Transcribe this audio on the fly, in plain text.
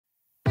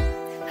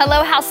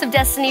Hello, House of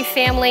Destiny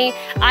family.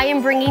 I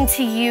am bringing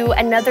to you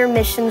another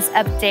missions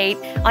update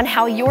on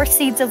how your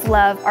seeds of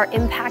love are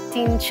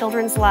impacting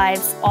children's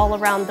lives all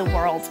around the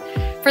world.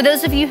 For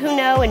those of you who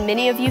know and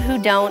many of you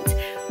who don't,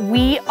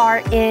 we are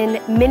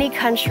in many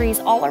countries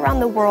all around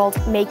the world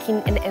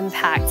making an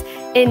impact.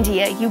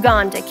 India,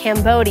 Uganda,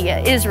 Cambodia,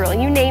 Israel,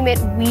 you name it,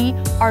 we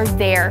are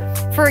there.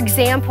 For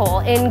example,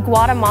 in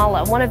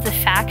Guatemala, one of the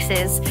facts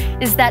is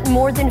that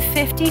more than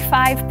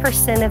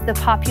 55% of the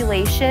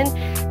population,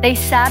 they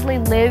sadly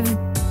live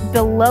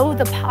below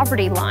the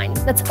poverty line.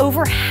 That's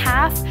over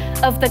half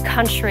of the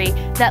country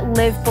that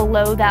live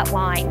below that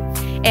line.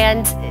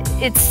 And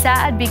it's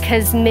sad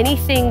because many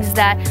things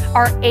that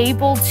are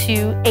able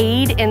to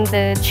aid in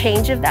the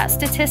change of that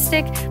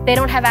statistic, they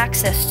don't have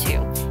access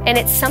to. And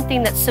it's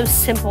something that's so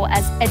simple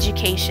as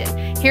education.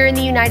 Here in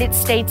the United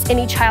States,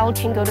 any child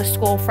can go to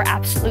school for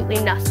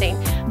absolutely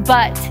nothing.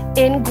 But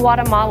in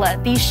Guatemala,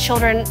 these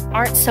children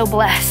aren't so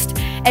blessed.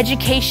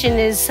 Education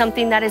is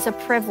something that is a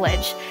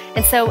privilege.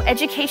 And so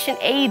education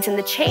aids in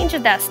the change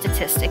of that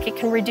statistic. It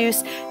can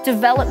reduce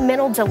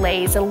developmental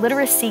delays and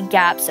literacy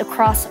gaps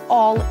across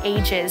all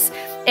ages.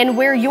 And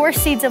where your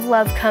seeds of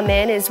love come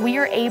in is we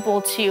are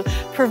able to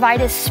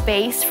provide a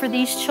space for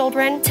these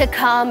children to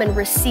come and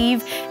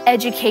receive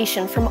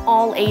education from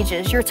all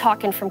ages. You're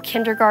talking from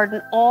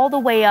kindergarten all the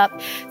way up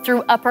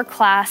through upper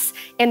class,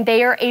 and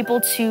they are able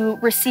to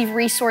receive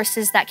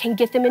resources that can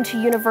get them into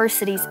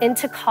universities,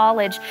 into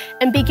college,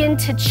 and begin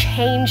to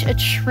change a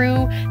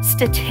true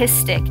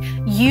statistic.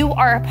 You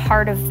are a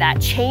part of that,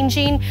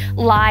 changing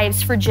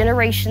lives for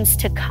generations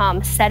to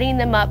come, setting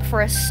them up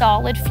for a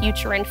solid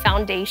future and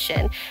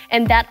foundation.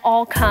 And that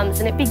all comes,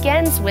 and it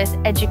begins with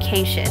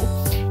education.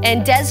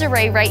 And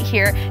Desiree right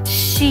here,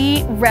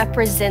 she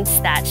represents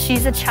that.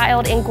 She's a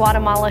child in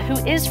Guatemala who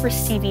is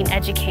receiving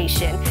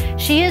education.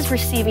 She is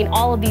receiving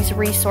all of these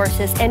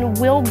resources and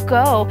will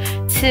go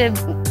to,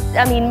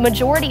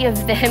 majority of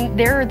them,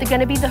 they're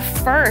gonna be the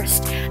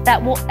first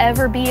that will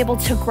ever be able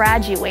to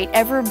graduate,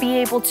 ever be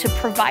able to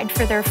provide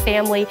for their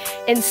family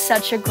in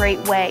such a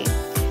great way.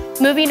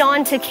 Moving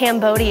on to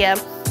Cambodia,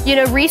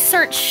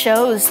 research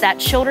shows that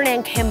children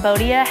in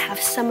Cambodia have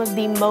some of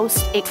the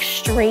most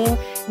extreme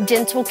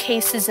dental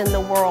cases in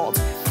the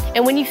world.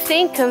 And when you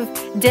think of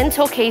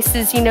dental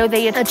cases,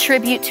 they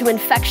attribute to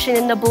infection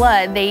in the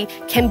blood. They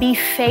can be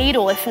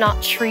fatal if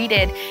not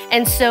treated.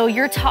 And so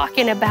you're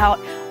talking about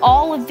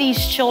all of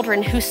these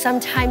children who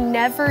sometimes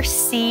never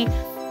see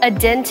a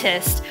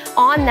dentist.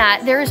 On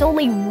that, there's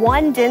only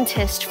one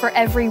dentist for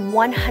every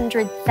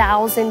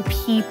 100,000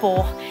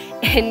 people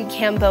in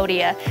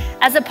Cambodia.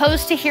 As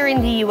opposed to here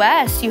in the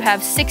US, you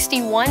have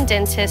 61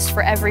 dentists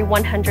for every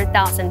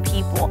 100,000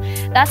 people.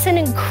 That's an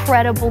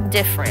incredible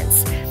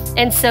difference.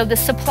 And so the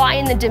supply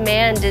and the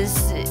demand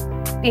is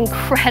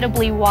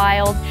incredibly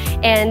wild,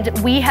 and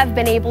we have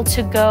been able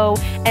to go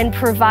and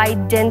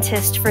provide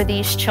dentists for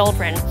these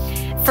children.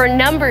 For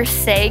numbers'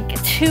 sake,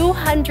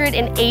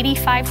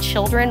 285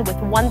 children with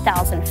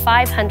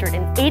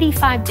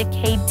 1,585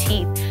 decayed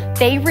teeth,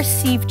 they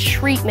received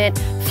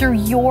treatment through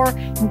your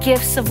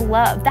gifts of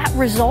love. That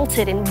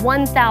resulted in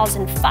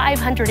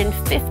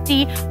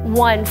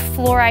 1,551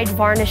 fluoride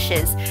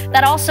varnishes.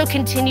 That also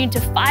continued to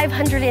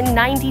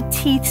 590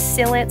 teeth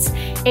sealants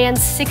and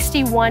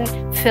 61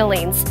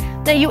 fillings.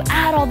 Now you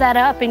add all that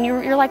up and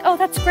you're like, oh,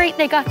 that's great,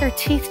 they got their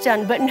teeth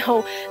done. But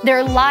no,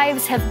 their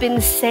lives have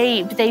been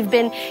saved.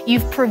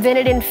 You've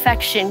prevented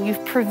infection.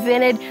 You've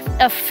prevented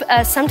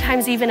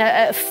sometimes even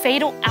a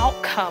fatal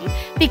outcome.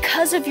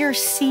 Because of your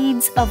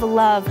seeds of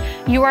love,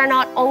 you are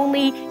not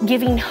only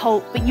giving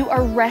hope, but you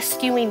are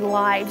rescuing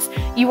lives.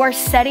 You are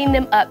setting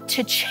them up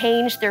to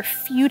change their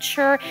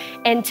future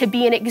and to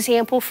be an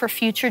example for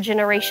future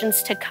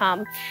generations to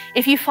come.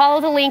 If you follow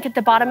the link at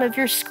the bottom of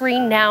your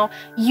screen now,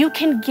 you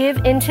can give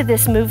into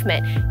this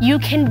movement. You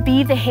can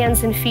be the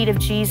hands and feet of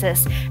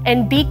Jesus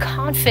and be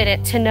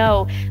confident to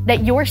know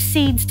that your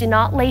seeds do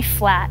not lay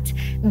flat.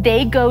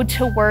 They go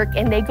to work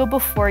and they go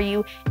before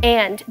you,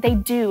 and they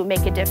do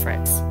make a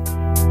difference.